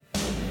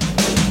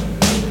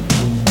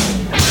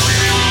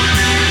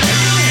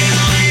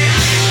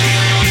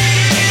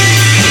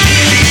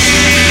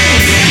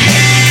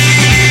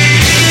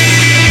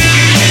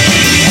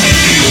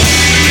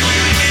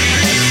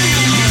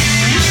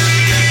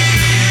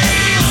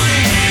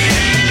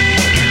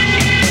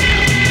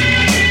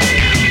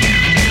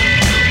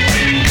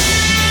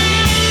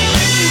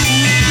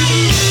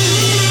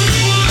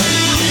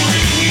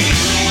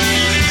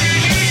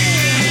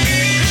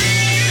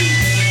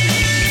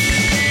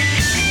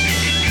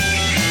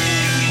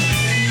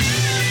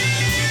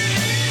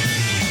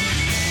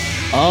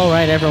All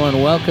right,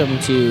 everyone, welcome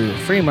to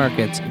Free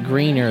Markets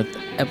Green Earth,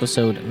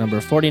 episode number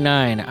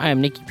 49.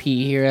 I'm Nikki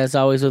P here, as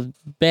always, with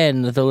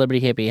Ben, the Liberty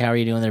Hippie. How are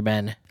you doing there,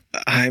 Ben?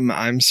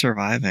 I'm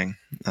surviving.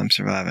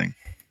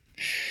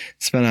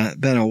 It's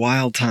been a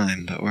wild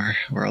time, but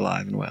we're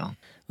alive and well.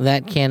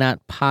 That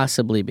cannot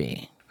possibly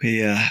be.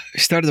 We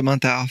started the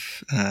month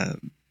off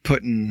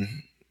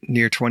putting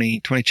near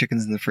 20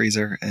 chickens in the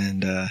freezer,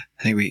 and I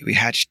think we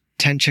hatched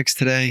 10 chicks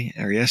today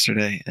or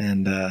yesterday,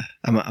 and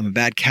I'm a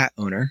bad cat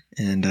owner,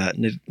 and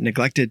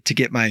neglected to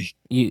get my...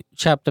 You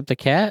chopped up the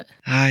cat?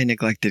 I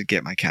neglected to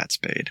get my cat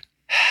spayed.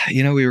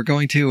 You know, we were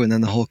going to, and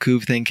then the whole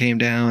Couve thing came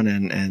down,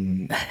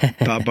 and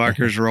Bob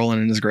Barker's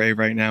rolling in his grave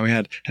right now. We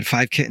had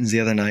 5 kittens the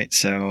other night,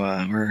 so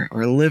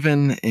we're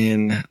living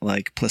in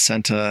like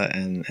placenta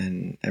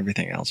and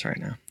everything else right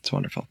now. It's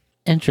wonderful.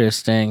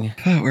 Interesting.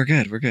 But we're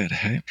good.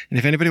 Right? And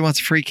if anybody wants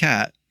a free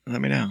cat,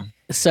 let me know.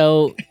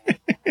 So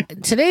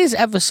today's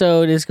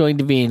episode is going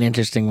to be an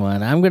interesting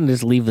one. I'm going to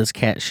just leave this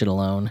cat shit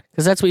alone,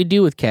 because that's what you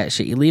do with cat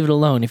shit. You leave it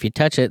alone. If you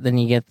touch it, then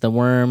you get the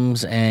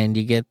worms and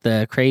you get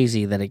the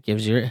crazy that it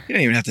gives you. You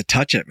don't even have to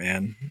touch it,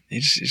 man.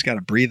 You just got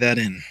to breathe that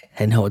in.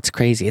 I know, it's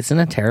crazy. Isn't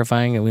it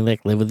terrifying that we live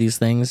with these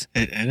things?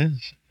 It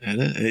is.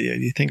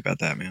 You think about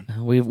that, man.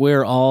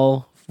 We're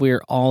all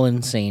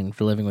insane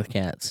for living with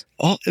cats.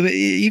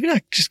 Even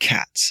not just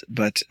cats,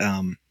 but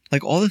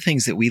like all the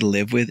things that we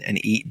live with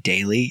and eat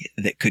daily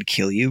that could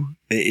kill you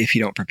if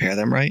you don't prepare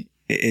them right.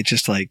 It's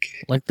just like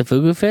the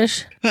fugu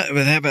fish. But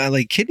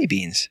like kidney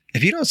beans.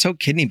 If you don't soak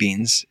kidney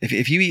beans,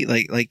 if you eat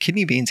like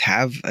kidney beans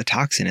have a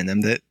toxin in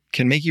them that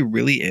can make you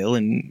really ill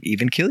and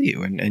even kill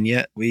you, and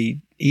yet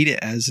we eat it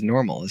as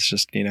normal. It's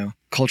just, you know,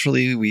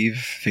 culturally we've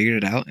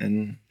figured it out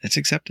and it's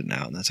accepted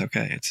now, and that's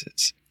okay.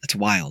 It's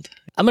wild.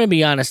 I'm gonna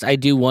be honest. I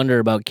do wonder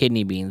about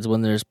kidney beans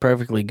when there's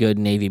perfectly good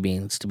navy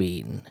beans to be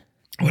eaten.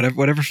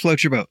 Whatever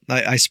floats your boat.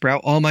 I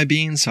sprout all my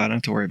beans, so I don't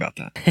have to worry about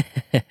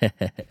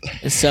that.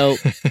 So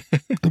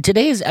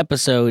today's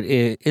episode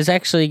is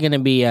actually going to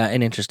be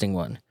an interesting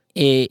one.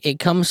 It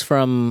comes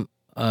from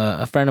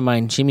a friend of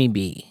mine, Jimmy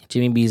B.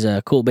 Jimmy B's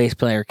a cool bass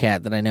player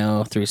cat that I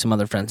know through some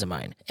other friends of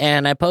mine.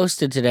 And I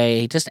posted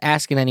today just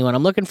asking anyone,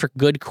 I'm looking for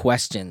good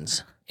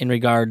questions in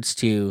regards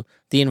to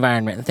the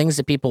environment and things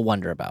that people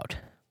wonder about.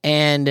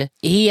 And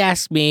he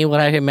asked me what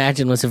I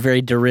imagine was a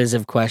very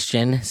derisive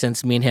question,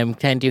 since me and him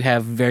tend to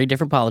have very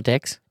different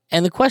politics.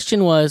 And the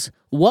question was,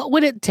 what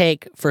would it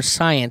take for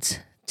science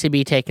to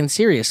be taken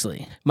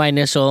seriously? My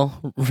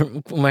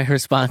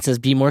response is,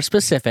 be more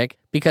specific,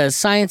 because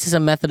science is a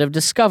method of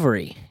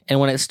discovery. And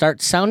when it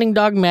starts sounding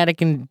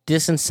dogmatic and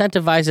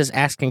disincentivizes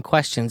asking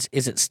questions,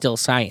 is it still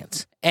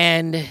science?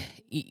 And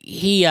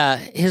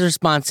his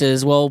response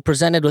is, well,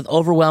 presented with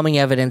overwhelming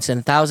evidence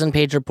and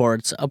 1,000-page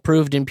reports,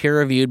 approved and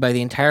peer-reviewed by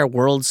the entire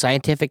world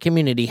scientific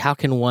community, how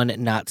can one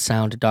not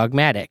sound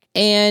dogmatic?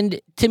 And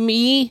to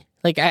me,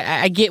 like,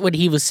 I get what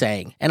he was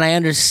saying, and I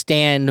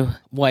understand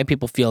why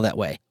people feel that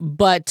way.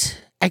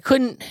 But I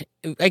couldn't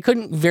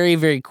very,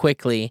 very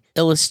quickly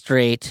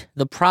illustrate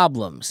the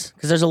problems,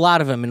 because there's a lot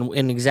of them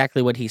in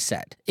exactly what he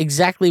said.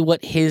 Exactly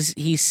what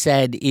he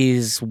said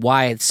is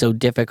why it's so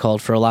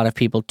difficult for a lot of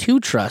people to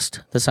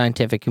trust the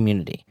scientific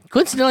community.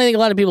 Coincidentally, I think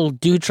a lot of people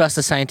do trust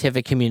the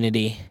scientific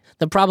community.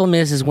 The problem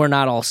is we're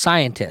not all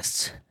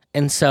scientists.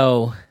 And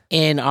so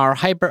in our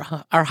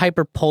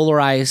hyper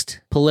polarized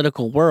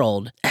political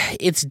world,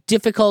 it's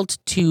difficult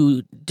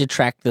to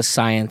detract the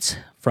science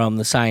from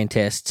the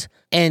scientists.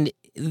 And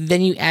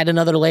then you add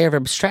another layer of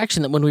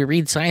abstraction that when we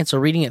read science, we're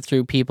reading it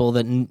through people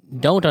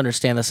that don't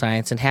understand the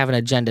science and have an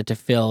agenda to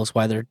fill is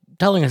why they're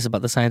telling us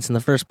about the science in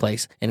the first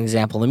place. An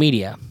example, the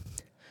media.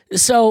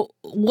 So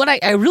what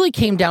I really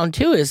came down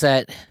to is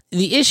that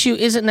the issue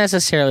isn't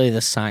necessarily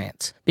the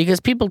science, because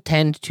people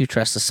tend to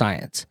trust the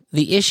science.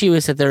 The issue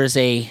is that there is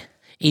a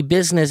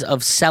business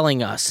of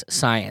selling us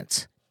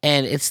science,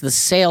 and it's the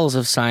sales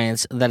of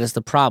science that is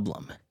the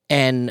problem.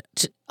 And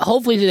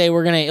hopefully today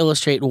we're going to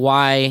illustrate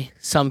why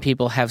some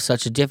people have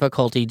such a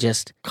difficulty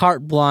just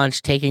carte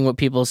blanche taking what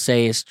people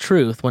say is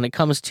truth when it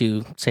comes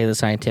to, say, the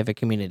scientific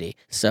community.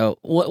 So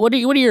what are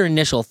your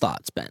initial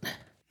thoughts, Ben?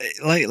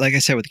 Like I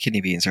said with the kidney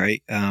beans,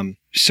 right?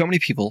 So many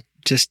people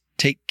just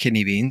take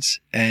kidney beans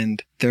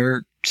and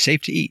they're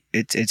safe to eat.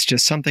 It's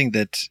just something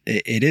that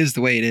it is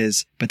the way it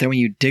is. But then when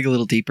you dig a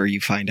little deeper,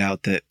 you find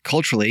out that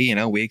culturally, you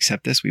know, we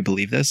accept this, we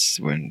believe this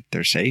when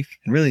they're safe,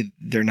 and really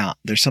they're not.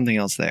 There's something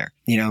else there,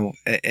 you know,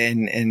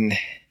 and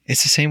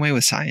it's the same way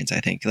with science. I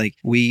think like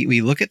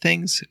we look at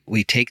things,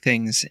 we take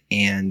things,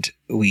 and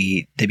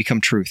they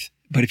become truth.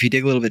 But if you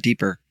dig a little bit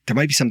deeper, there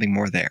might be something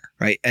more there,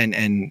 right?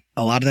 And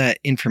a lot of that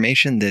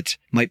information that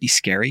might be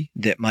scary,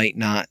 that might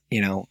not, you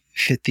know,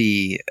 fit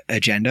the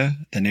agenda,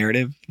 the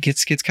narrative,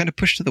 gets kind of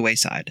pushed to the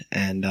wayside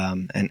and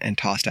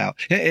tossed out.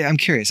 I'm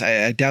curious.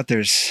 I doubt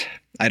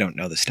I don't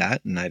know the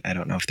stat, and I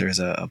don't know if there's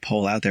a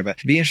poll out there, but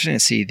it'd be interesting to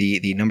see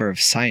the number of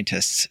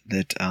scientists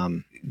that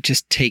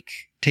just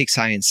take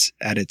science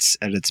at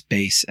its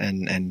base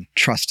and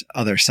trust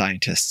other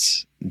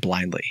scientists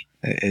blindly.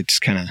 It's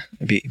kind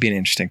of be an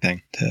interesting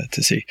thing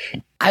to see.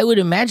 I would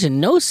imagine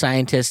no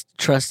scientist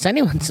trusts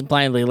anyone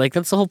blindly. Like,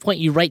 that's the whole point.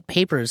 You write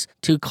papers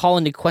to call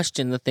into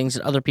question the things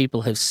that other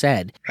people have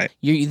said. Right.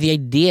 The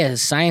idea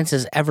is science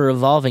is ever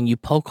evolving. You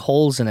poke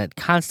holes in it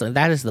constantly.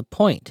 That is the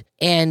point.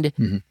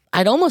 And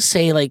I'd almost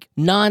say, like,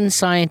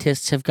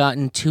 non-scientists have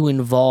gotten too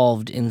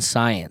involved in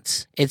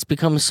science. It's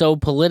become so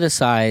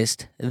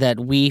politicized that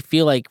we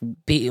feel like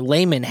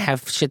laymen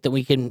have shit that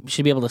we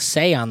should be able to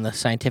say on the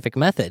scientific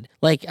method.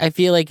 Like, I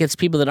feel like it's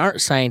people that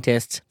aren't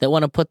scientists that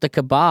want to put the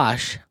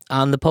kibosh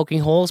on the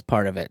poking holes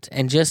part of it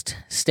and just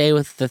stay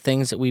with the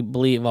things that we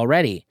believe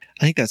already.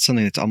 I think that's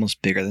something that's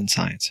almost bigger than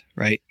science,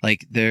 right?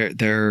 Like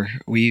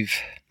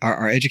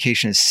our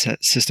education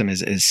system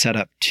is set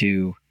up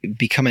to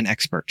become an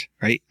expert,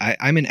 right?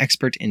 I'm an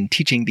expert in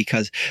teaching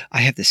because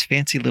I have this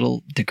fancy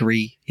little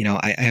degree. You know,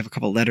 I have a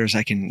couple letters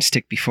I can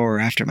stick before or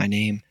after my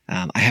name.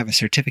 I have a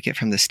certificate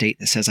from the state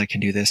that says I can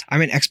do this.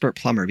 I'm an expert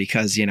plumber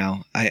because, you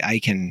know, I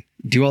can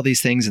do all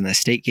these things and the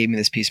state gave me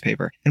this piece of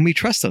paper. And we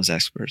trust those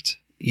experts.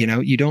 You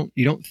know, you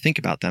don't think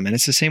about them. And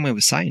it's the same way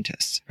with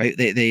scientists, right?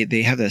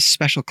 They have a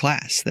special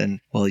class. Then,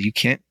 well, you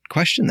can't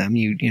question them.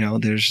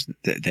 They're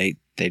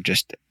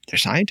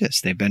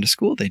scientists. They've been to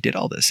school. They did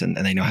all this and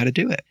they know how to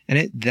do it.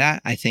 And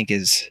that I think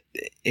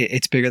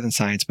it's bigger than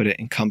science, but it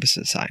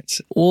encompasses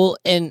science. Well,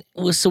 and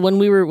so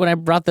when I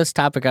brought this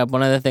topic up,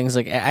 one of the things,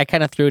 like, I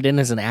kind of threw it in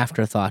as an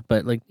afterthought,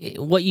 but like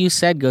what you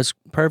said goes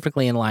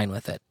perfectly in line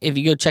with it. If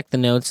you go check the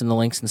notes and the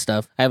links and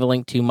stuff, I have a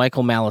link to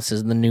Michael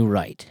Malice's The New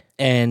Right.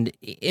 And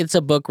it's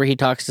a book where he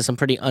talks to some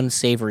pretty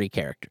unsavory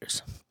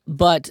characters.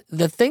 But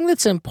the thing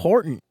that's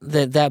important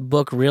that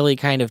book really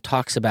kind of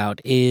talks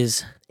about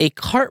is a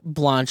carte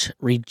blanche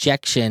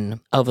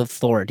rejection of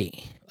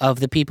authority, of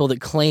the people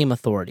that claim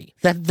authority.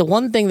 That the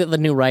one thing that The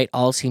New Right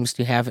all seems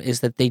to have is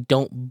that they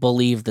don't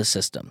believe the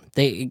system.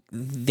 They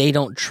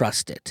don't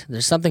trust it.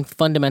 There's something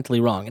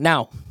fundamentally wrong.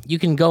 Now, you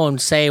can go and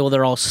say, well,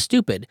 they're all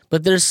stupid,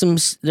 but there are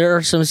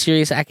some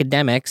serious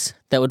academics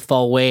that would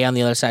fall way on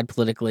the other side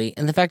politically.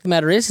 And the fact of the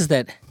matter is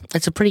that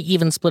it's a pretty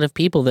even split of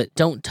people that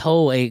don't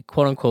toe a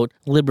quote-unquote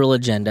liberal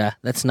agenda.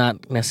 That's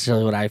not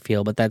necessarily what I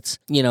feel, but that's,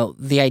 you know,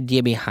 the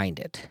idea behind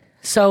it.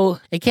 So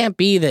it can't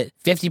be that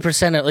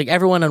 50% of, like,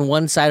 everyone on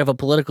one side of a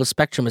political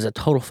spectrum is a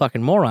total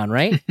fucking moron,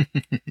 right?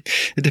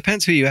 It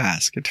depends who you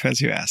ask.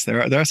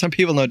 There are some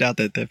people, no doubt,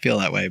 that feel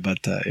that way,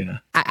 but, you know.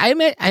 I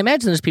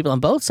imagine there's people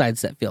on both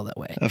sides that feel that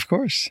way. Of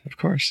course.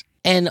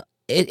 And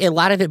a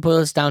lot of it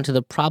boils down to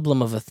the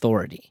problem of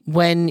authority.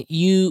 When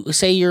you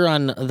say you're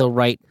on the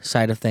right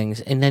side of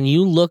things, and then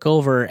you look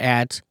over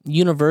at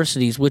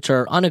universities which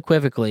are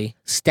unequivocally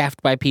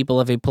staffed by people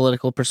of a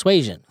political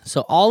persuasion.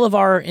 So all of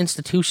our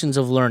institutions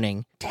of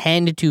learning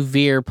tend to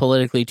veer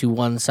politically to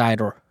one side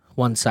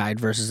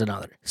versus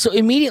another. So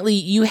immediately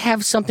you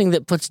have something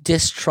that puts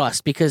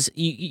distrust because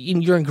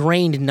you're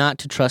ingrained not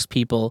to trust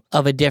people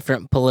of a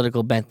different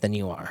political bent than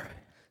you are.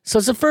 So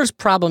it's the first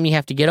problem you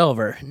have to get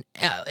over.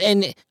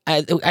 And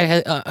I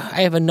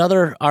have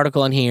another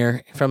article in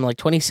here from like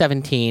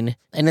 2017,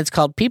 and it's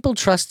called People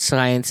Trust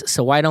Science,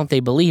 So Why Don't They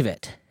Believe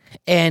It?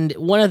 And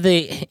one of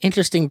the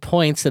interesting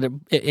points that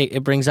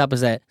it brings up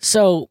is that,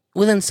 so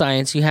within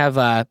science, you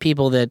have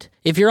people that,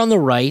 if you're on the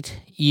right,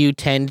 you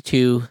tend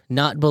to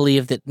not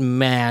believe that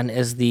man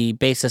is the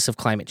basis of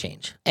climate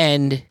change.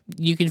 And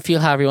you can feel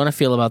however you want to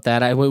feel about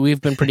that. We've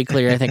been pretty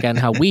clear, I think, on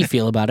how we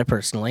feel about it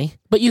personally.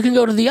 But you can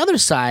go to the other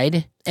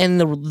side, and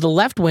the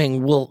left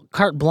wing will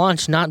carte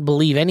blanche not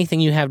believe anything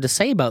you have to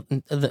say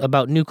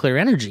about nuclear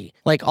energy.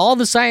 Like, all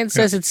the science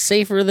says it's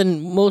safer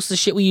than most of the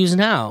shit we use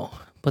now.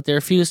 But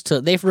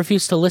they've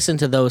refused to listen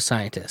to those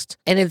scientists.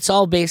 And it's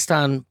all based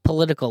on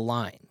political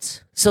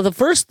lines. So the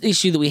first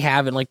issue that we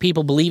have in, like,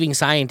 people believing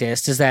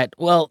scientists is that,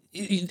 well,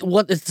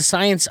 what is the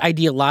science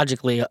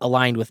ideologically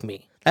aligned with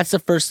me? That's the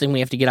first thing we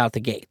have to get out the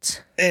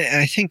gates. And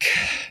I think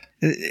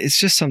it's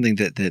just something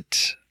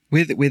that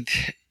with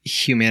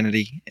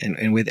humanity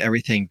and with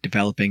everything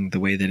developing the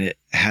way that it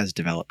has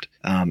developed,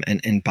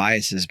 and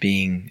biases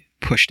being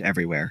pushed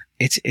everywhere,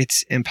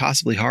 it's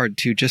impossibly hard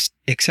to just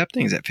accept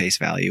things at face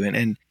value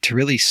and to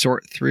really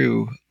sort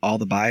through all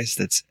the bias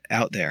that's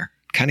out there,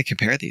 kind of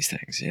compare these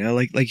things, you know,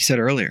 like you said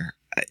earlier.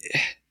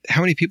 How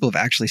many people have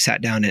actually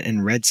sat down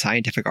and read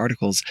scientific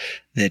articles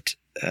that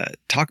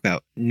talk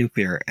about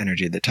nuclear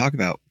energy, that talk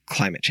about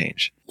climate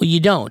change? Well, you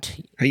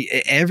don't.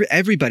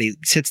 Everybody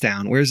sits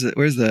down. Where's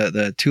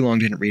the too long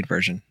didn't read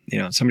version? You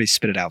know, somebody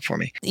spit it out for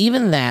me.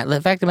 Even that, the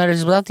fact of the matter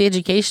is, without the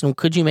education,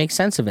 could you make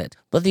sense of it?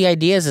 But the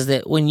idea is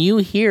that when you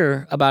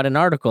hear about an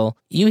article,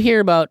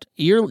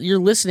 you're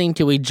listening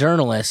to a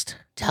journalist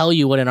tell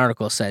you what an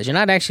article says. You're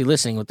not actually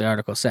listening to what the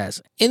article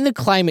says. In the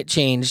climate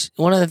change,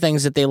 one of the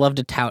things that they love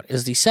to tout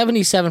is the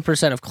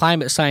 77% of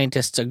climate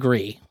scientists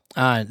agree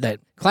that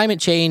climate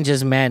change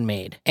is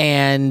man-made.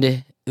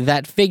 And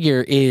that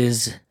figure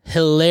is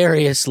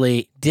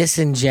hilariously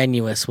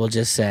disingenuous, we'll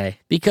just say,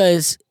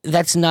 because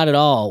that's not at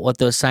all what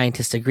those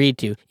scientists agreed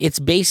to. It's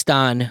based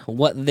on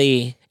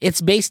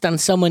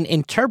someone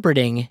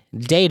interpreting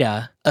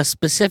data a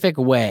specific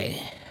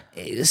way.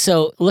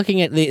 So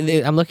looking at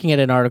I'm looking at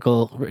an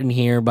article written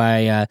here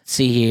by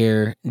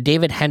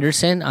David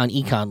Henderson on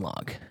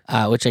Econlog,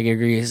 which I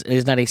agree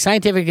is not a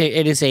scientific.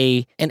 It is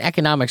an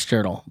economics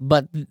journal.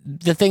 But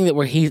the thing that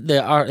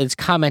it's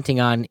commenting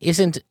on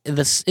isn't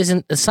the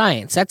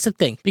science. That's the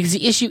thing, because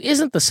the issue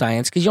isn't the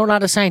science, because you're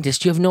not a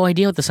scientist. You have no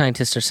idea what the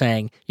scientists are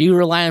saying. You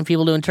rely on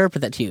people to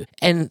interpret that to you,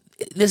 and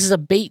this is a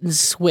bait and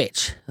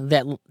switch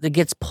that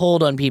gets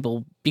pulled on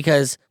people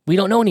because we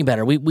don't know any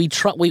better. We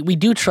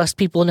do trust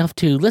people enough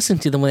to listen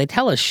to them when they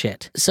tell us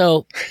shit.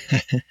 So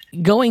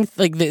going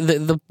like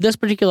this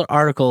particular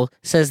article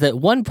says that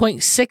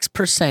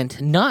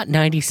 1.6%, not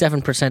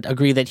 97%,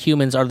 agree that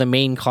humans are the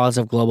main cause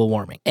of global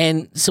warming.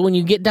 And so when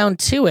you get down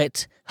to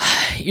it,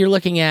 you're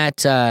looking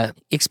at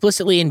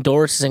explicitly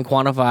endorses and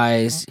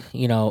quantifies,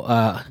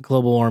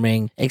 global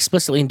warming.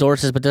 Explicitly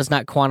endorses but does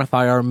not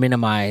quantify or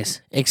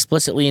minimize.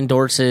 Explicitly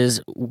endorses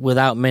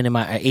without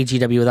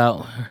AGW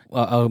without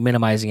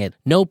minimizing it.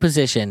 No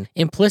position.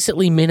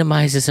 Implicitly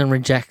minimizes and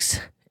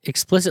rejects.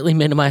 Explicitly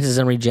minimizes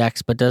and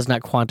rejects, but does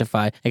not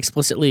quantify.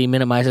 Explicitly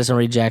minimizes and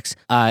rejects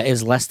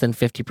is less than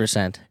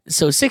 50%.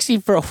 So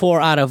 64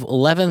 out of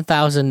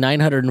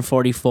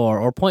 11,944,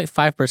 or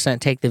 0.5%,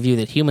 take the view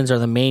that humans are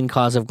the main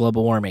cause of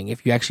global warming,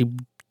 if you actually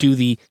do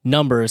the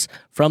numbers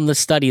from the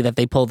study that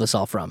they pulled this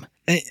all from.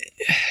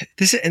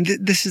 This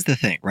is the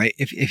thing, right?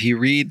 If you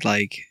read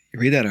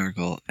that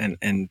article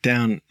and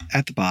down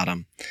at the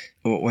bottom,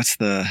 what's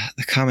the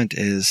comment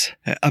is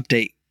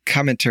update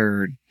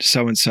commenter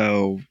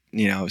so-and-so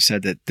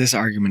said that this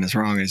argument is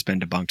wrong and has been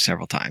debunked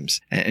several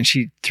times. And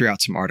she threw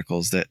out some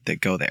articles that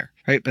go there,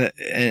 right?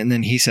 And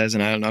then he says,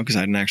 and I don't know because I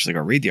didn't actually go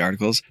read the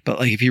articles, but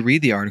like if you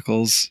read the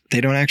articles, they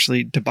don't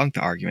actually debunk the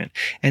argument.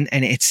 And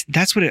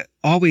that's what it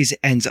always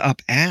ends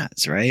up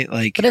as, right?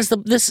 Like, but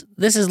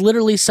this is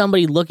literally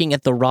somebody looking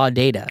at the raw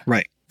data.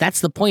 Right.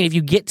 That's the point. If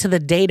you get to the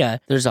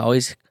data, there's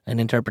always an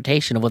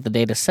interpretation of what the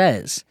data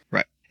says.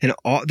 Right. And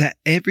all that,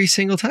 every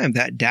single time,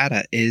 that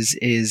data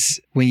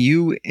is when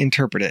you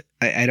interpret it,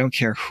 I don't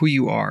care who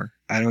you are.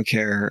 I don't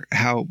care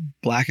how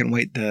black and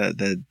white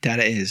the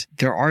data is.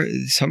 There are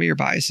some of your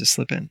biases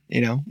slip in,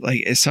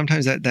 like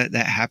sometimes that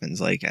happens.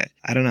 Like,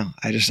 I don't know.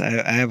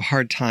 I have a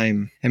hard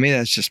time, and maybe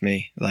that's just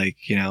me. Like,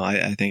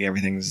 I think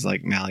everything's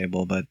like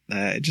malleable, but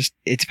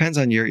it depends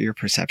on your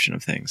perception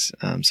of things.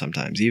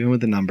 Sometimes even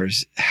with the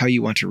numbers, how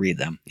you want to read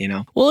them,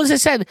 Well, as I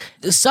said,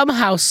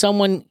 somehow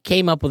someone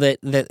came up with it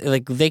that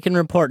like they can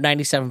report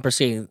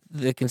 97%.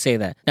 They can say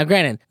that. Now,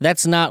 granted,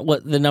 that's not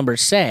what the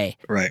numbers say.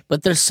 Right.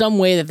 But there's some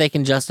way that they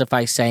can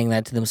justify saying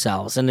that to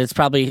themselves, and it's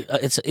probably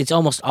it's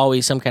almost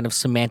always some kind of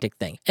semantic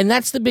thing, and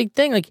that's the big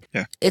thing. Like,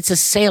 It's a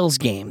sales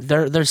game.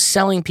 They're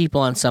selling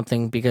people on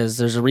something because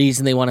there's a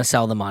reason they want to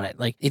sell them on it.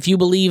 Like, if you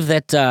believe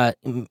that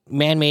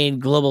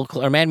man-made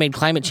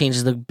climate change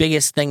is the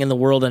biggest thing in the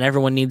world and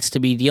everyone needs to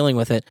be dealing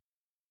with it,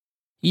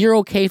 you're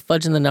okay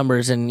fudging the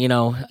numbers, and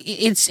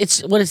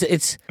it's what is it?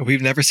 It's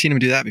we've never seen him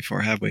do that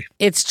before, have we?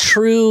 It's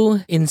true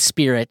in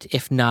spirit,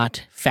 if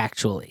not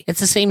factually. It's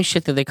the same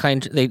shit that they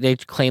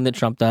claim that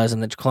Trump does,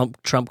 and that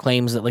Trump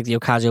claims that like the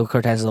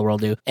Ocasio-Cortez of the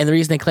world do. And the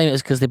reason they claim it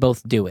is because they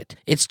both do it.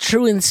 It's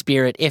true in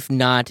spirit, if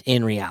not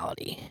in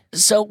reality.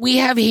 So we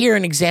have here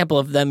an example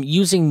of them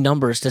using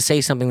numbers to say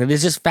something that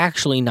is just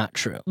factually not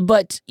true.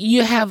 But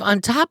you have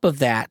on top of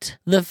that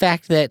the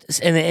fact that,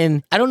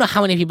 and I don't know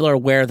how many people are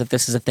aware that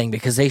this is a thing,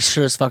 because they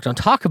sure as fuck don't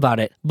talk about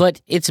it, but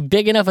it's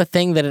big enough a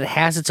thing that it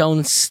has its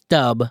own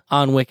stub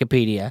on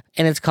Wikipedia,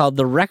 and it's called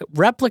the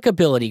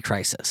replicability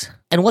crisis.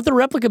 And what the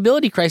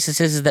replicability crisis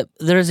is that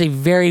there is a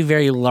very,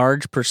 very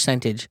large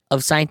percentage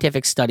of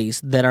scientific studies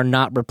that are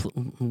not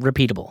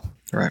repeatable.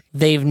 Right.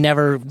 They've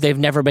never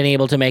been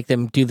able to make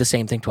them do the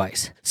same thing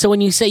twice. So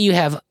when you say you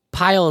have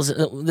piles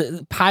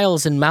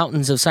and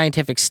mountains of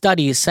scientific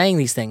studies saying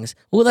these things,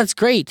 well, that's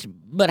great.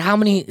 But how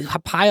many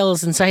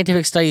piles and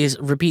scientific studies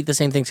repeat the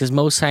same things? Because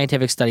most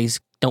scientific studies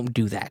don't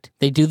do that.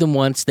 They do them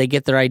once, they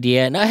get their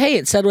idea, and hey,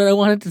 it said what I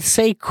wanted to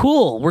say.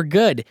 Cool, we're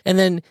good. And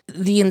then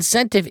the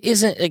incentive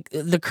isn't like,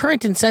 the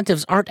current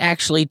incentives aren't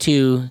actually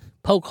to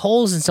poke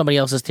holes in somebody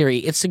else's theory.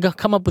 It's to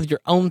come up with your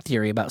own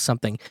theory about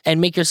something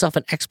and make yourself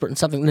an expert in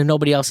something that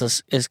nobody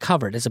else is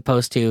covered, as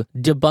opposed to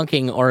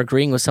debunking or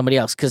agreeing with somebody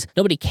else. Because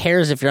nobody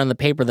cares if you're on the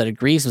paper that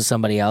agrees with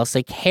somebody else.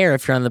 They care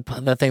if you're on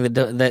the thing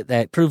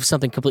that proves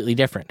something completely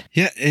different.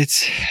 Yeah,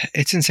 it's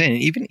insane.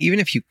 And even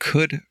if you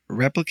could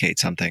replicate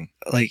something,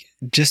 like,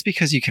 just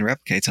because you can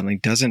replicate something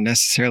doesn't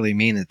necessarily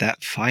mean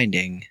that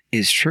finding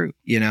is true.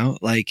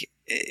 Like,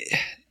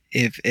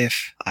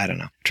 if I don't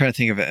know, I'm trying to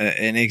think of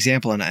an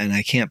example and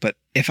I can't, but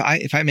if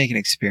I make an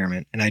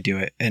experiment and I do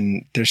it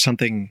and there's some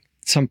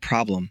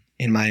problem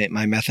in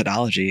my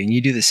methodology and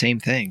you do the same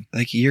thing,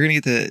 like, you're going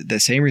to get the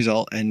same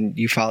result and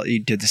you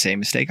did the same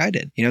mistake I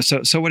did,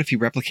 so what if you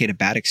replicate a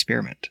bad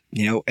experiment,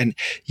 and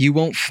you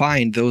won't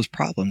find those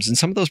problems, and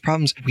some of those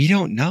problems we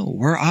don't know.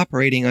 We're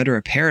operating under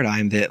a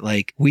paradigm that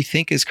like we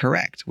think is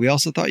correct. We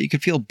also thought you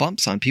could feel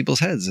bumps on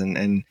people's heads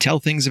and tell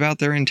things about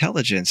their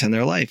intelligence and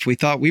their life. We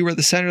thought we were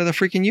the center of the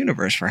freaking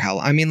universe for how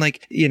long? I mean,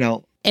 like,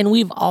 And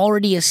we've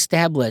already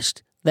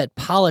established that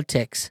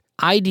politics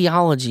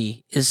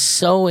ideology is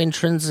so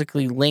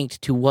intrinsically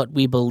linked to what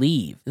we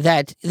believe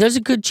that there's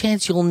a good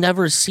chance you'll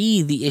never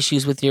see the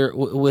issues with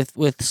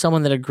with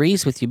someone that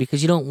agrees with you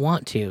because you don't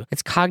want to.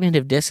 It's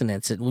cognitive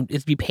dissonance.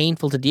 It'd be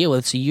painful to deal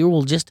with, so you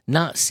will just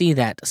not see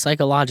that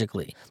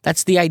psychologically.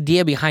 That's the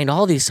idea behind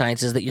all these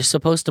sciences, that you're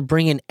supposed to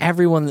bring in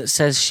everyone that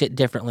says shit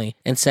differently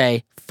and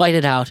say, fight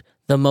it out,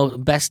 the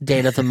best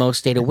data, the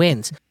most data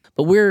wins.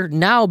 But we're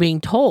now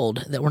being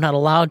told that we're not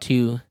allowed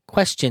to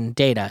question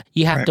data.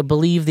 You have to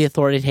believe the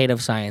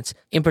authoritative science.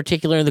 In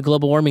particular, the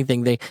global warming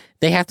thing,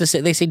 they have to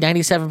say, they say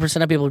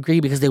 97% of people agree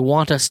because they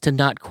want us to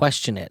not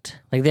question it.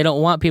 Like, they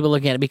don't want people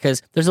looking at it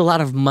because there's a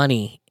lot of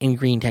money in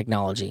green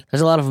technology.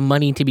 There's a lot of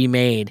money to be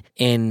made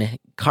in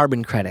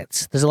carbon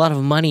credits. There's a lot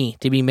of money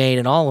to be made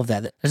in all of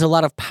that. There's a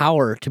lot of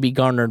power to be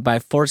garnered by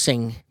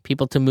forcing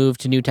people to move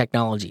to new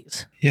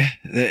technologies. Yeah,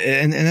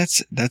 and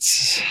that's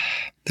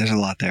there's a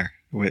lot there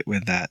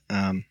with that.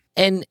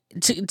 And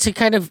to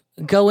kind of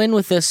go in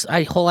with this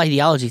whole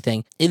ideology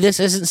thing, this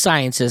isn't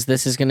sciences.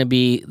 This is going to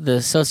be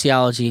the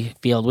sociology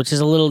field, which is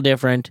a little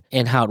different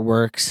in how it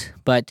works.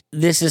 But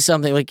this is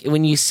something like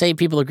when you say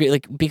people agree,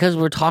 like because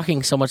we're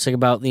talking so much like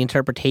about the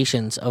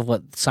interpretations of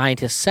what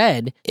scientists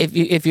said.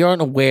 If you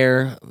aren't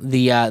aware,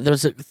 there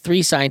was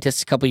 3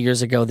 scientists a couple of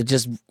years ago that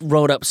just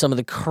wrote up some of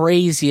the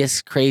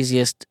craziest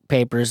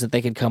papers that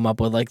they could come up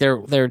with. Like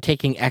they're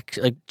taking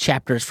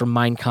chapters from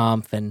Mein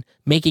Kampf and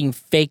making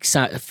fake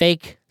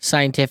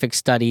scientific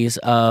studies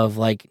of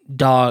like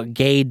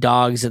gay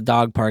dogs at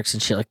dog parks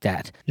and shit like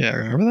that. Yeah, I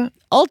remember that.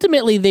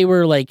 Ultimately, they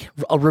were like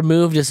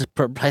removed as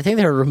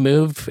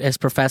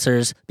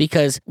professors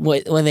because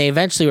when they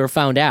eventually were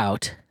found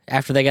out,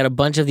 after they got a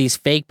bunch of these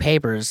fake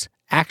papers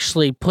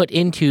actually put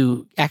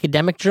into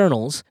academic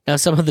journals. Now,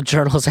 some of the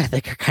journals I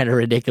think are kind of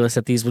ridiculous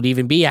that these would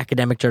even be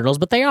academic journals,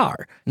 but they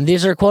are. And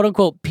these are quote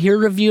unquote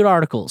peer-reviewed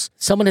articles.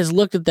 Someone has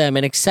looked at them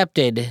and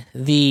accepted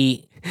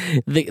the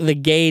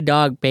gay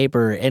dog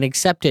paper and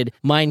accepted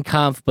Mein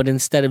Kampf, but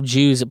instead of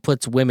Jews, it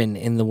puts women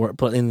in the word,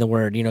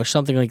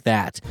 something like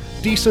that.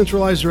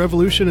 Decentralized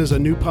Revolution is a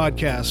new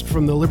podcast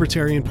from the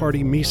Libertarian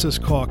Party Mises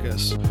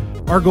Caucus.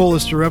 Our goal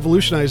is to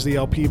revolutionize the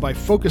LP by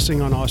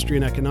focusing on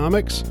Austrian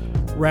economics,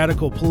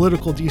 radical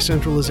political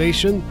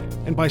decentralization,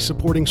 and by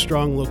supporting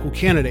strong local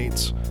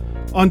candidates.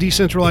 On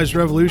Decentralized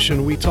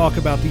Revolution, we talk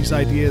about these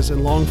ideas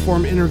in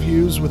long-form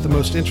interviews with the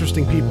most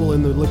interesting people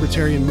in the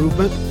libertarian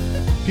movement.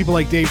 People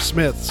like Dave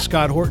Smith,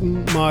 Scott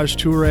Horton, Maj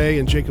Toure,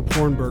 and Jacob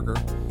Hornberger.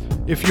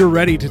 If you're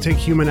ready to take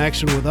human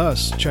action with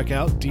us, check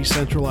out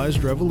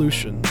Decentralized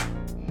Revolution.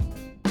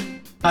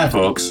 Hi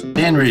folks,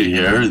 Dan Reed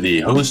here,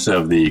 the host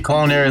of the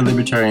Culinary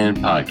Libertarian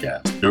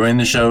Podcast. During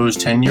the show's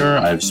tenure,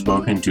 I've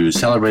spoken to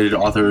celebrated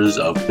authors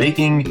of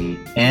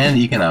baking and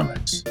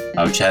economics.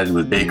 I've chatted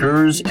with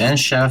bakers and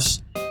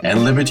chefs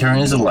and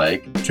libertarians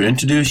alike to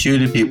introduce you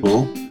to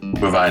people who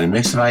provide a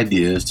mix of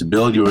ideas to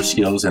build your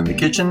skills in the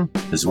kitchen,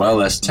 as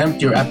well as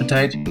tempt your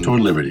appetite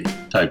toward liberty.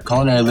 Type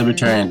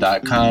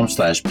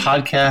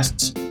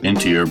culinarylibertarian.com/podcasts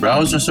into your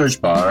browser search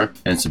bar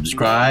and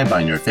subscribe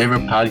on your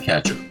favorite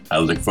podcatcher. I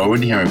look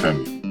forward to hearing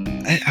from you.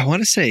 I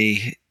want to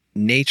say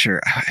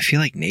Nature. I feel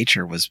like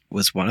Nature was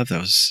one of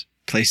those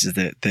places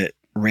that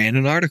ran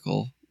an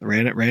article,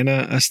 ran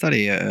a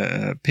study,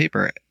 a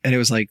paper, and it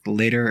was like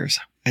later,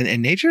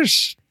 and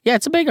Nature's. Yeah,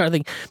 it's a big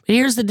thing. But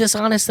here's the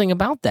dishonest thing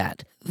about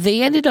that.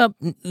 They ended up,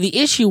 the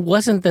issue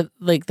wasn't that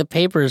like the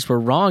papers were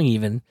wrong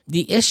even.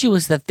 The issue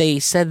was that they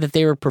said that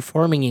they were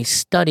performing a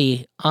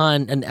study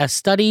on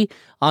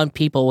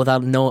people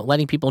without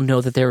letting people know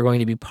that they were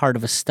going to be part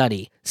of a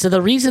study. So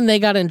the reason they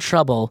got in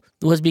trouble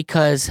was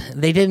because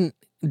they didn't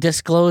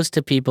disclose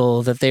to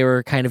people that they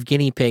were kind of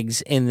guinea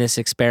pigs in this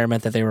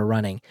experiment that they were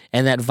running.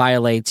 And that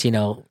violates,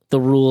 the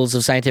rules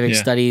of scientific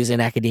studies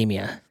in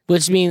academia.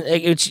 Which means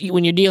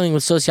when you're dealing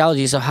with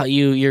sociology, so how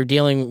you're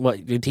dealing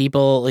with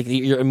people, like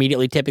you're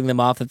immediately tipping them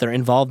off that they're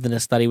involved in a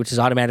study, which is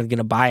automatically going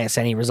to bias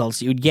any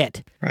results you would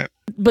get. Right.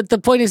 But the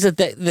point is that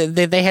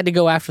they had to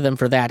go after them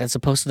for that, as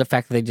opposed to the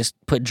fact that they just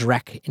put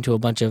Drek into a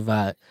bunch of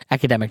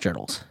academic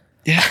journals.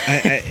 Yeah,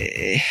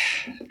 I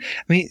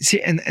mean,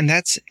 see, and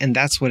that's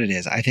what it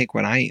is. I think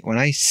when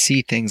I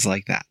see things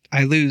like that,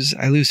 I lose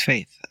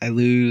faith. I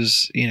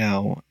lose,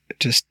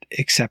 just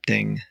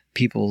accepting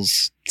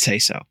people's say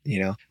so.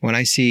 When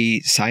I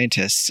see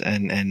scientists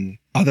and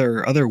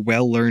other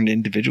well-learned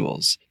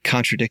individuals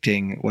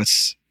contradicting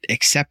what's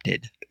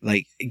accepted,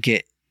 like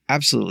get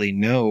absolutely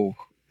no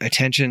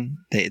attention,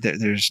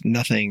 there's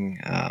nothing,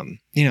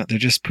 they're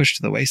just pushed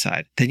to the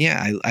wayside, then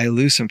yeah, I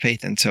lose some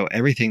faith. And so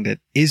everything that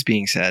is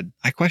being said,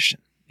 I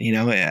question,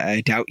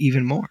 I doubt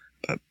even more,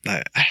 but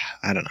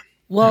I don't know.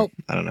 Well,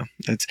 I don't know.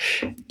 It's,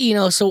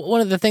 so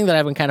one of the things that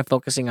I've been kind of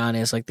focusing on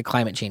is like the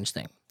climate change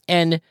thing.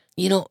 And,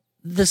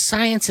 the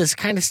science is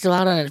kind of still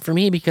out on it for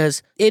me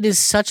because it is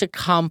such a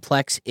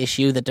complex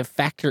issue that to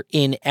factor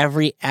in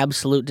every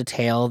absolute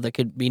detail that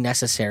could be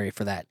necessary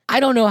for that. I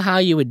don't know how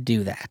you would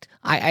do that.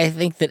 I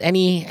think that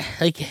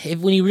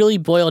when you really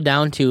boil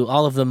down to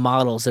all of the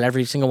models that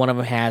every single one of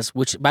them has,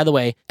 which by the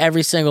way,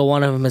 every single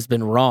one of them has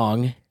been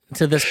wrong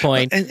to this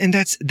point. And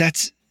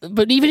that's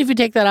But even if you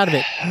take that out of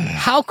it,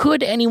 how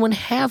could anyone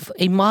have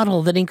a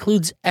model that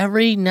includes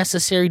every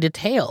necessary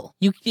detail?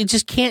 You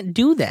just can't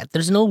do that.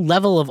 There's no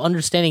level of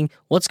understanding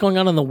what's going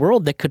on in the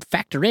world that could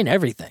factor in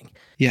everything.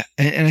 Yeah,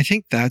 and I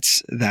think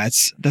that's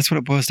what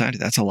it boils down to.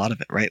 That's a lot of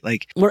it, right?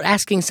 Like, we're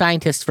asking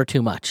scientists for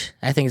too much.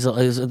 I think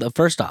is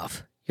first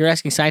off. You're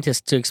asking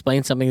scientists to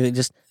explain something that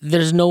just,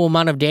 there's no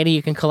amount of data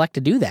you can collect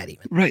to do that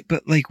even. Right,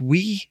 but like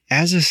we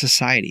as a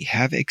society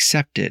have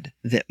accepted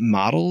that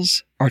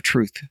models are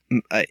truth.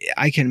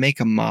 I can make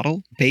a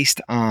model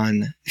based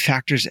on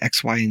factors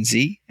X, Y, and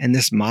Z, and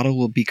this model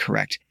will be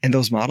correct. And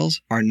those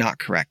models are not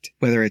correct.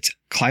 Whether it's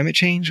climate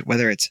change,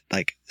 whether it's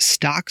like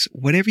stocks,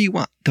 whatever you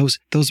want,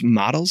 those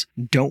models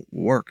don't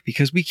work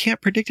because we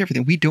can't predict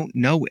everything. We don't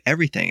know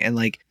everything. And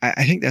like,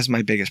 I think that's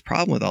my biggest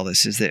problem with all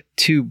this is that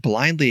to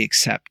blindly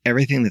accept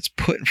everything that's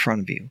put in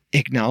front of you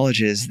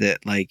acknowledges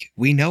that like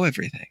we know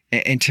everything.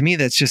 And to me,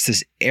 that's just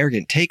this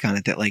arrogant take on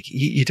it that like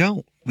you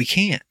don't. We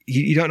can't.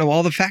 You don't know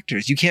all the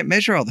factors. You can't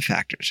measure all the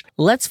factors.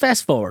 Let's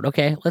fast forward,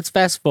 okay? Let's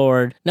fast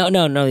forward. No.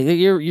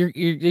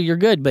 You're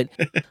good, but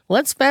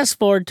let's fast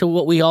forward to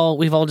what we've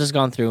all just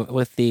gone through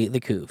with the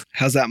Couve.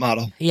 How's that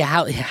model? Yeah,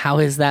 how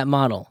is that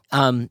model?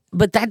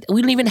 But that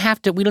we don't even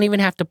have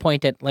to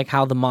point at like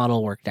how the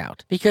model worked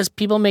out because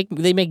people make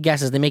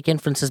guesses, they make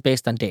inferences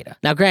based on data.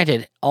 Now,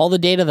 granted, all the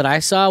data that I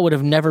saw would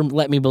have never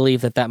let me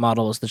believe that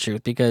model was the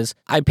truth because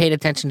I paid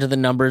attention to the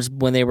numbers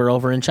when they were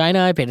over in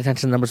China. I paid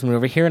attention to the numbers when we were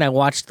over here, and I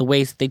watched the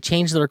ways that they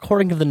changed the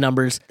recording of the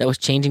numbers that was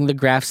changing the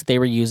graphs that they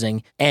were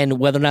using. And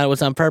whether or not it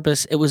was on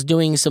purpose, it was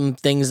doing some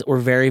things that were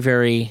very,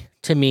 very,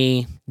 to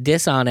me,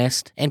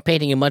 dishonest and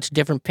painting a much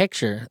different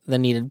picture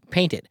than needed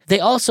painted. They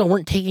also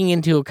weren't taking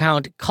into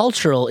account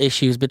cultural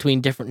issues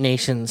between different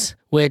nations,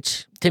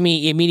 which to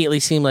me immediately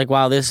seemed like,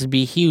 wow, this would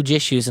be huge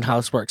issues in how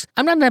this works.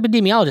 I'm not an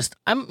epidemiologist.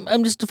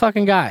 I'm just a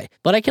fucking guy.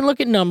 But I can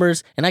look at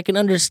numbers and I can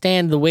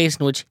understand the ways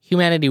in which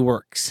humanity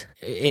works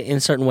in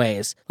certain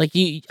ways. Like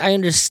I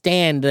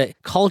understand that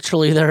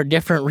culturally there are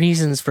different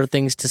reasons for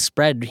things to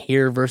spread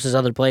here versus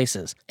other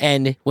places.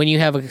 And when you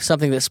have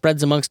something that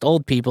spreads amongst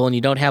old people and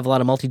you don't have a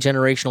lot of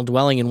multi-generational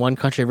dwelling in one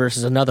country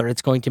versus another,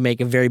 it's going to make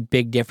a very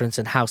big difference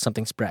in how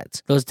something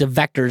spreads. Those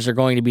vectors are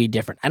going to be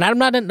different. And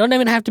don't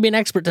even have to be an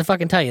expert to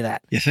fucking tell you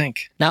that. You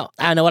think? Now,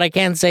 I know what I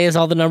can say is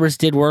all the numbers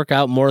did work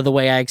out more the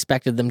way I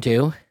expected them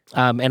to.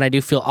 And I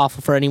do feel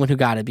awful for anyone who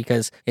got it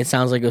because it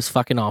sounds like it was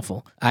fucking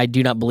awful. I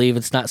do not believe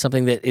it's not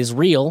something that is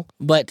real,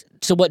 but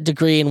to what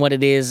degree and what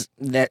it is,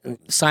 that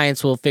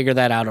science will figure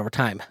that out over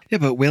time. Yeah,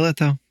 but will it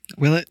though?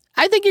 Will it?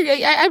 I think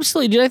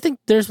absolutely, dude. I think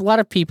there's a lot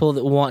of people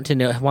that want to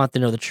know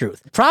the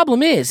truth.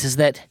 Problem is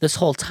that this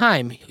whole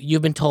time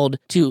you've been told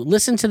to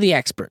listen to the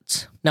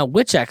experts. Now,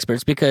 which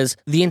experts? Because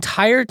the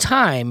entire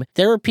time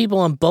there were people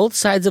on both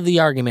sides of the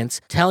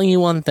arguments telling you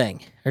one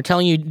thing or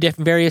telling you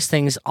various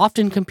things,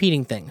 often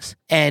competing things.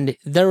 And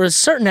there was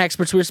certain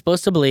experts we were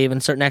supposed to believe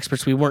and certain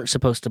experts we weren't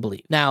supposed to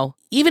believe. Now,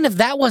 even if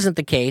that wasn't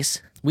the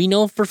case, we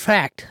know for a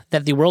fact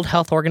that the World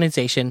Health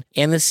Organization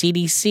and the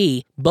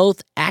CDC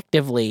both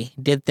actively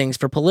did things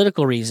for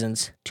political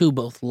reasons to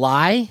both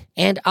lie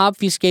and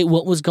obfuscate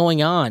what was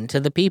going on to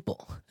the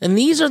people. And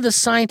these are the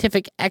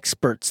scientific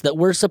experts that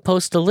we're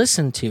supposed to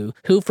listen to,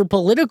 who for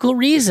political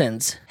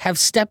reasons have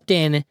stepped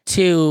in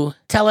to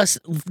tell us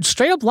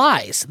straight up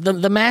lies.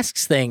 The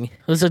masks thing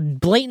was a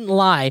blatant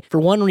lie for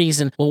one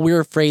reason. Well,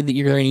 we're afraid that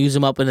you're going to use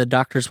them up and the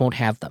doctors won't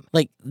have them.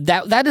 Like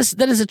that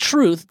is a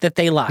truth that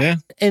they lie. Yeah.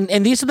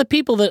 And these are the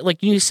people that,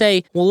 like, you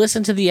say, well,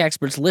 listen to the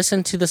experts,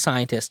 listen to the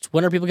scientists.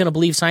 When are people going to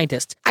believe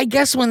scientists? I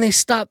guess when they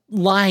stop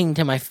lying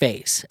to my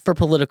face for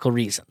political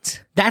reasons.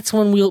 That's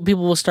when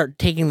people will start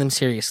taking them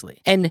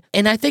seriously.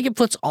 And I think it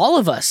puts all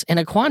of us in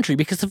a quandary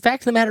because the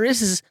fact of the matter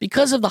is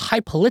because of the high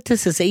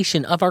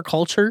politicization of our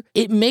culture,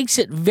 it makes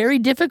it very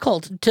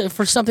difficult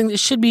for something that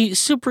should be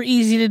super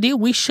easy to do.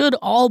 We should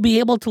all be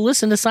able to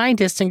listen to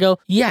scientists and go,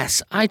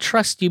 yes, I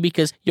trust you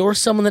because you're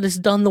someone that has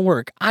done the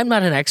work. I'm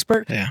not an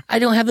expert. Yeah. I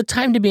don't have the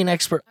time to be an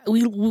expert.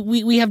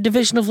 We have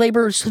division of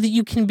labor so that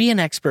you can be an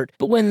expert.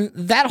 But when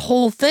that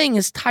whole thing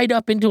is tied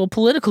up into a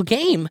political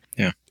game,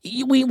 yeah,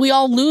 we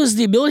all lose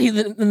the ability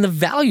and the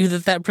value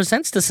that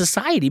presents to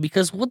society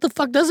because what the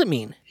fuck does it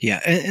mean? Yeah,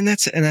 and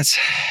that's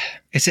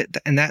it's it,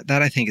 and that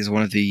I think is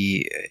one of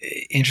the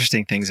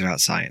interesting things about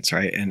science,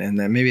 right? And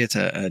then maybe it's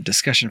a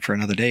discussion for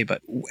another day.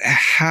 But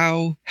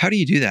how do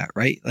you do that,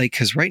 right? Like,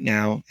 because right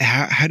now,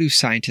 how do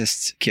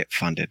scientists get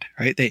funded,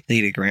 right? They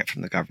get a grant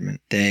from the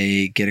government.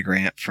 They get a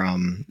grant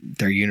from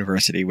their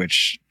university,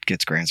 which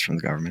gets grants from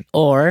the government,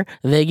 or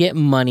they get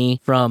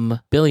money from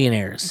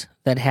billionaires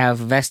that have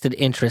vested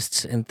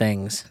interests in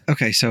things.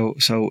 Okay, so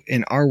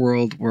in our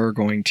world, we're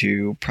going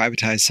to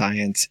privatize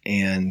science,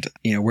 and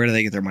where do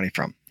they get their money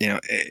from?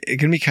 It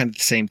can be kind of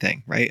the same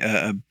thing, right?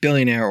 A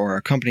billionaire or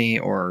a company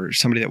or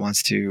somebody that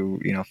wants to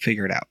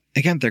figure it out.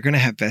 Again, they're going to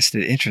have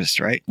vested interest,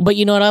 right? But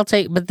you know what? I'll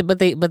take. But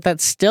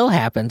that still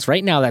happens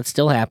right now. That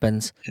still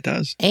happens. It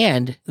does.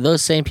 And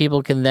those same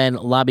people can then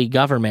lobby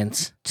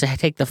governments to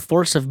take the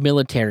force of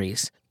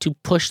militaries to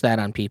push that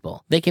on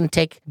people. They can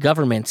take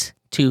governments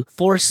to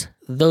force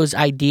those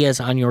ideas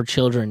on your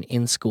children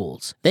in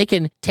schools. They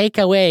can take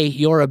away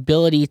your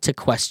ability to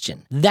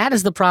question. That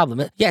is the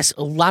problem. Yes,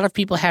 a lot of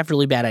people have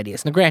really bad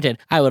ideas. Now, granted,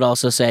 I would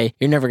also say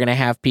you're never going to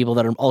have people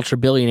that are ultra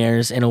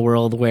billionaires in a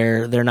world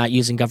where they're not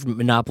using government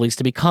monopolies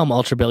to become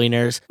ultra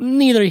billionaires.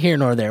 Neither here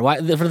nor there. Why?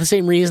 For the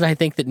same reason, I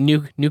think that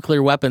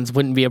nuclear weapons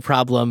wouldn't be a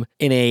problem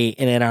in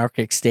an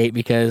anarchic state,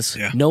 because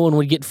no one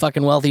would get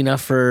fucking wealthy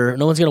enough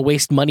no one's going to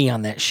waste money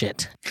on that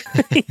shit.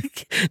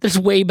 There's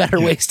way better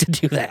ways to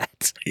do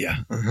that. Yeah.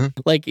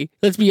 Like,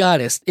 let's be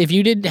honest. If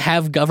you didn't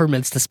have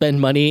governments to spend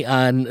money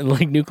on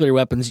like nuclear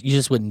weapons, you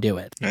just wouldn't do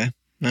it. Yeah.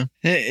 No.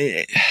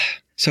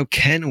 So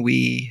can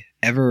we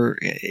ever,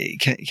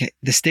 can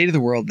the state of the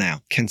world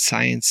now, can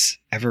science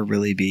ever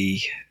really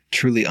be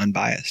truly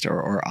unbiased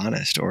or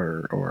honest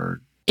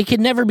or It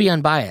can never be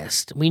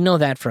unbiased. We know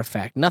that for a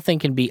fact. Nothing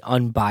can be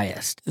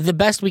unbiased. The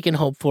best we can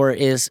hope for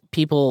is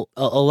people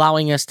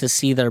allowing us to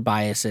see their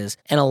biases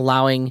and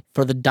allowing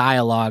for the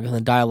dialogue and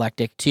the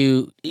dialectic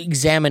to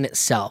examine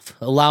itself,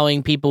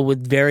 allowing people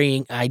with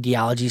varying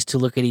ideologies to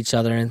look at each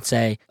other and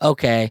say,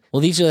 okay,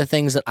 well, these are the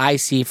things that I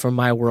see from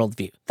my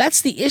worldview.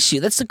 That's the issue.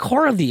 That's the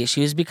core of the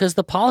issue, is because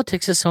the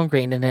politics is so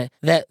ingrained in it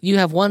that you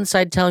have one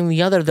side telling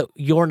the other that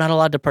you're not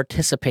allowed to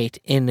participate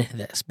in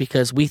this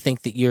because we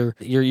think that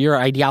your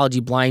ideology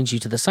blinds you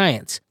to the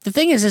science. The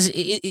thing is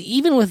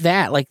even with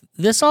that, like,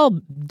 this all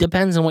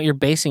depends on what you're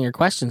basing your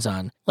questions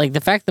on. Like,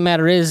 the fact of the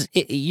matter is,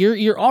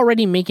 you're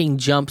already making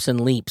jumps and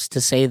leaps to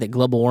say that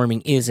global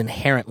warming is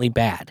inherently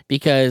bad,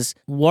 because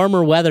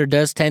warmer weather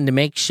does tend to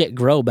make shit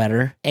grow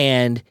better,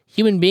 and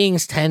human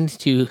beings tend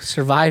to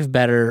survive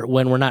better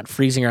when we're not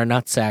freezing our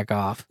nutsack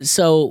off.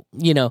 So,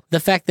 the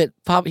fact that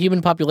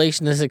human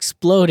population has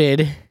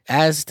exploded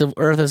as the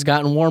Earth has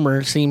gotten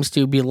warmer seems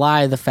to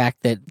belie the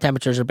fact that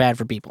temperatures are bad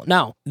for people.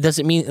 Now, does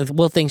it mean,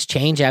 will things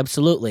change?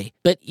 Absolutely.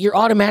 But you're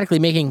automatically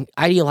making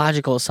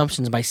ideological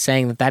assumptions by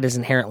saying that that is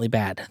inherently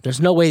bad. There's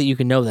no way that you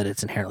can know that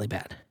it's inherently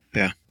bad.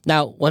 Yeah.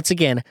 Now, once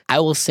again, I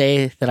will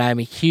say that I'm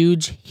a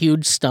huge,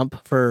 huge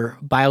stump for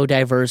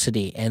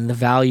biodiversity and the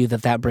value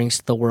that brings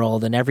to the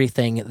world, and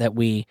anything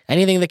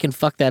that can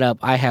fuck that up,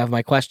 I have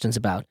my questions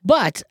about.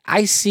 But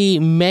I see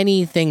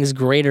many things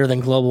greater than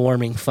global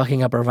warming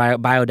fucking up our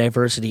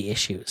biodiversity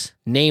issues,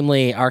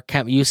 namely our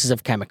uses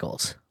of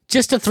chemicals.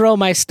 Just to throw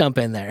my stump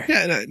in there.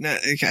 Yeah, no,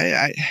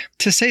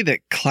 to say that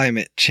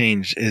climate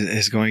change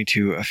is going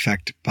to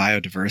affect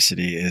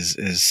biodiversity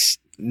is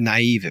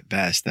naive at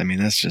best. I mean,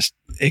 that's just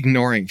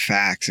ignoring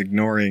facts,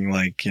 ignoring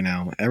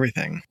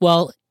everything.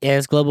 Well,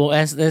 as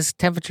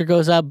temperature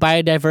goes up,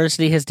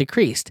 biodiversity has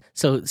decreased.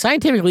 So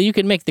scientifically, you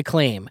can make the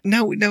claim.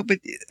 No, but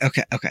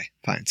okay,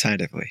 fine,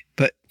 scientifically.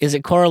 But is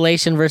it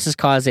correlation versus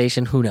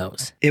causation? Who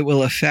knows?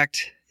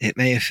 It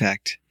may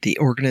affect the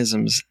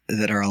organisms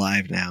that are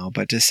alive now,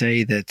 but to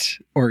say that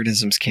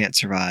organisms can't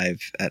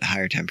survive at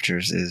higher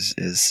temperatures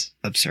is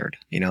absurd.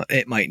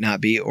 It might not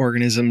be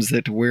organisms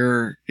that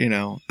we're,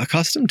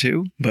 accustomed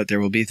to, but there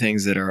will be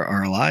things that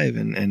are alive,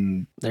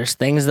 and there's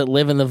things that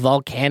live in the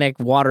volcanic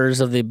waters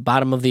of the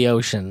bottom of the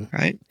ocean.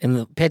 Right. In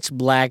the pitch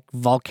black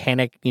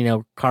volcanic,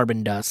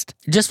 carbon dust.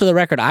 Just for the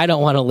record, I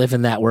don't want to live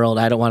in that world.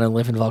 I don't want to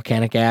live in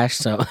volcanic ash,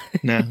 so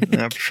No,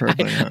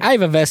 preferably not. I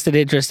have a vested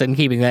interest in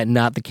keeping that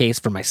not the case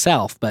for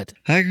myself, but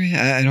I agree.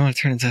 I don't want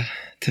to turn into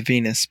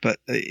Venus, but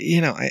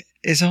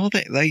it's all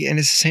that, and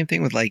it's the same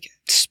thing with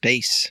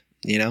space.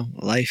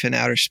 Life in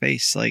outer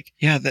space.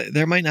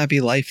 There might not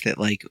be life that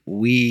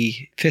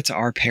fits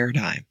our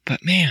paradigm,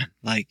 but man,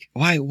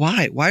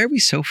 why are we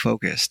so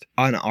focused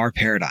on our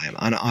paradigm,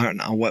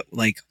 on what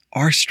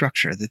our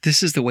structure, that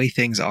this is the way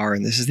things are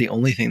and this is the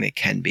only thing that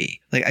can be?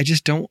 I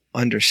just don't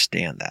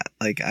understand that.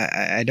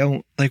 I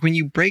don't, when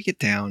you break it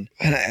down,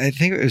 and I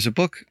think it was a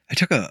book, I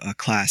took a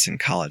class in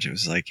college. It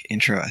was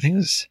intro, I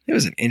think it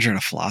was an intro to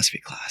philosophy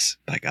class,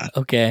 by God.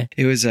 Okay.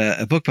 It was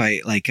a book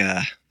by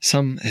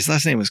his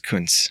last name was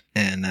Kuntz,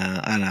 and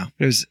I don't know.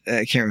 It was,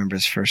 I can't remember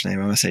his first name.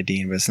 I want to say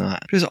Dean, but it's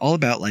not. It was all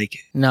about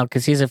no,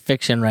 because he's a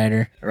fiction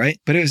writer, right?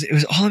 But it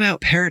was all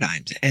about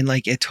paradigms, and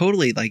it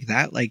totally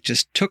that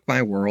just took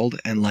my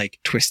world and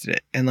twisted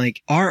it, and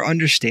our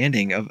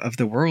understanding of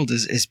the world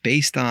is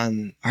based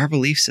on our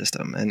belief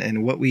system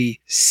and what we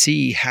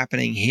see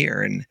happening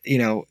here, and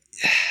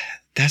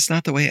that's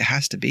not the way it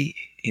has to be.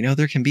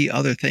 There can be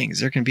other things.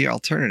 There can be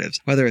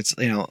alternatives, whether it's,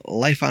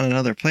 life on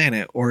another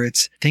planet or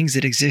it's things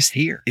that exist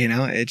here,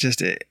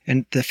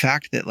 and the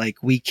fact that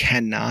we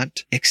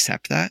cannot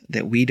accept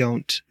that we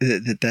don't,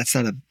 that's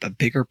not a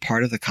bigger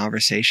part of the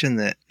conversation,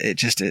 that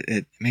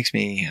it makes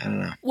me, I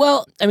don't know.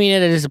 Well, I mean,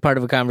 it is a part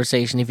of a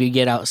conversation if you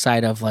get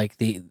outside of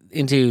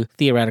into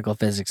theoretical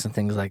physics and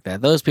things like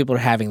that. Those people are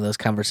having those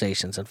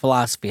conversations, and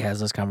philosophy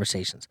has those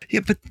conversations. Yeah,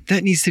 but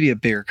that needs to be a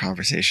bigger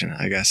conversation,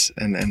 I guess.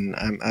 And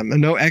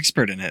I'm no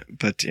expert in it,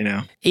 but you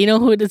know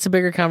who it's a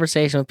bigger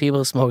conversation with?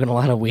 People smoking a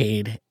lot of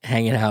weed,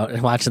 hanging out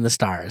and watching the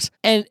stars.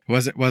 And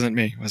wasn't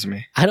me.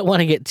 I don't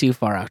want to get too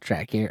far off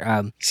track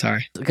here.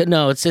 Sorry.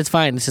 No, it's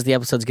fine. It's just the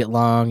episodes get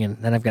long, and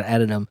then I've got to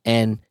edit them.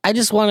 And I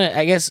just want to,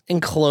 I guess,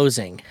 in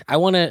closing, I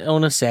want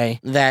to say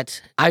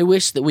that I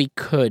wish that we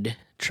could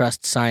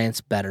trust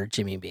science better,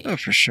 Jimmy B. Oh,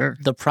 for sure.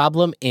 The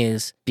problem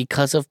is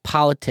because of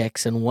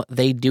politics and what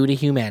they do to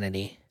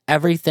humanity,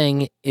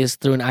 everything is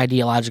through an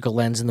ideological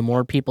lens, and the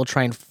more people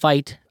try and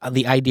fight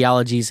the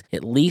ideologies,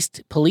 at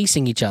least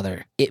policing each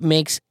other, it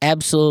makes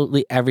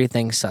absolutely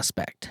everything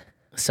suspect.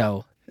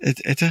 So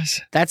it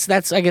does.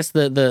 That's I guess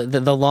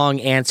the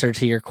long answer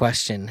to your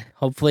question.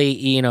 Hopefully,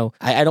 you know,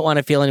 I don't want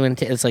to feel anyone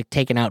is like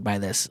taken out by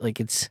this.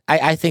 Like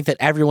I think that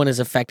everyone is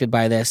affected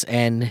by this,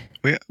 and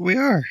we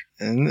are,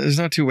 and there's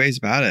no two ways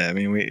about it. I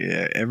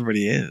mean,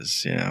 everybody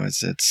is. You know,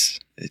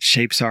 it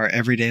shapes our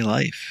everyday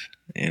life.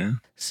 You know.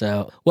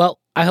 So, well,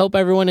 I hope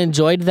everyone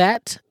enjoyed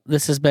that.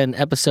 This has been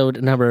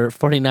episode number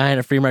 49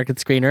 of Free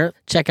Markets Green Earth.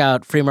 Check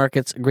out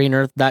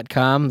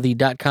freemarketsgreenearth.com, the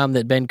 .com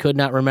that Ben could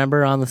not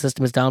remember on the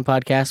System is Down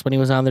podcast when he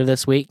was on there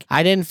this week.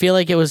 I didn't feel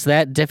like it was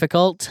that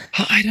difficult.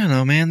 I don't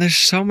know, man. There's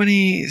so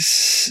many,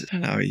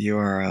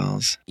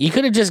 URLs. You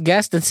could have just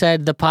guessed and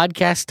said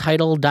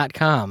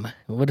thepodcasttitle.com.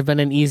 It would have been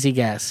an easy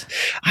guess.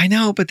 I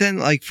know, but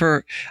then I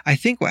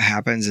think what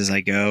happens is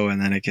I go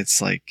and then it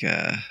gets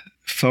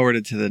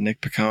forwarded to the Nick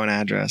Picone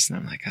address, and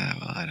I'm like, oh,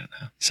 well, I don't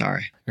know.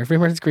 Sorry. Or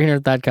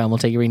freemarketsgreenearth.com. We'll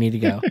take you where you need to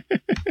go.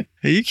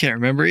 You can't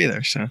remember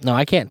either, so. No,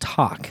 I can't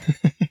talk.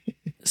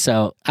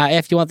 So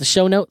if you want the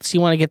show notes, you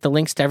want to get the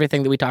links to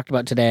everything that we talked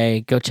about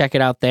today, go check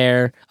it out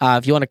there.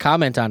 If you want to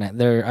comment on it,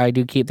 I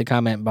do keep the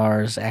comment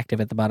bars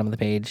active at the bottom of the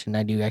page, and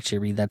I do actually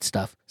read that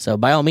stuff. So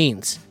by all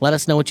means, let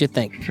us know what you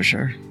think. For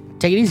sure.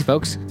 Take it easy,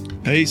 folks.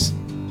 Peace.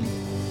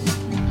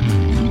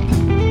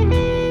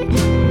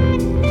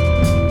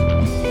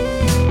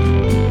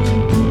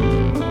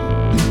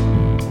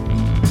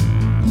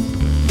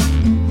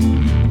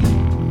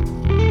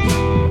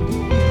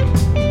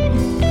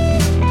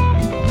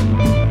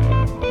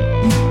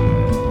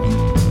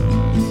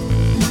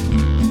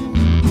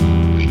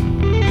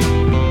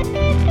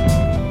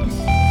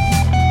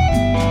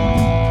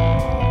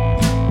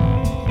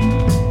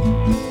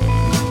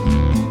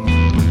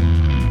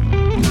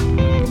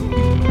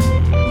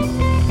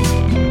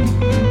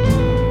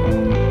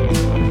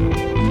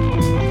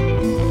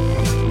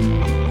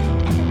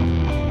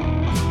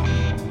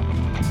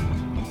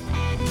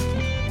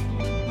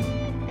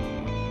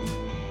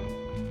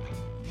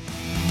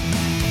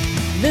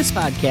 This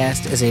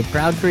podcast is a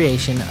proud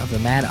creation of the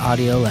Mad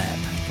Audio Lab.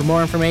 For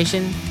more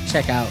information,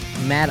 check out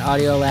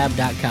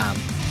madaudiolab.com.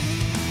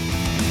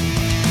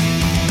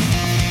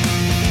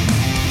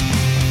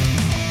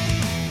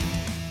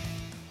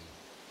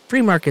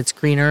 Free Markets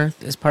Green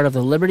Earth is part of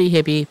the Liberty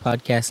Hippie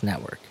Podcast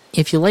Network.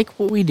 If you like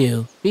what we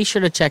do, be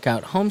sure to check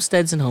out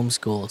Homesteads and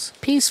Homeschools,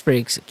 Peace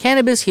Freaks,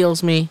 Cannabis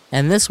Heals Me,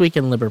 and This Week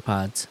in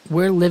Liberpods.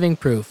 We're living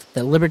proof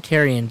that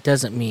libertarian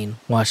doesn't mean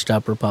washed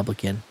up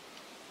Republican.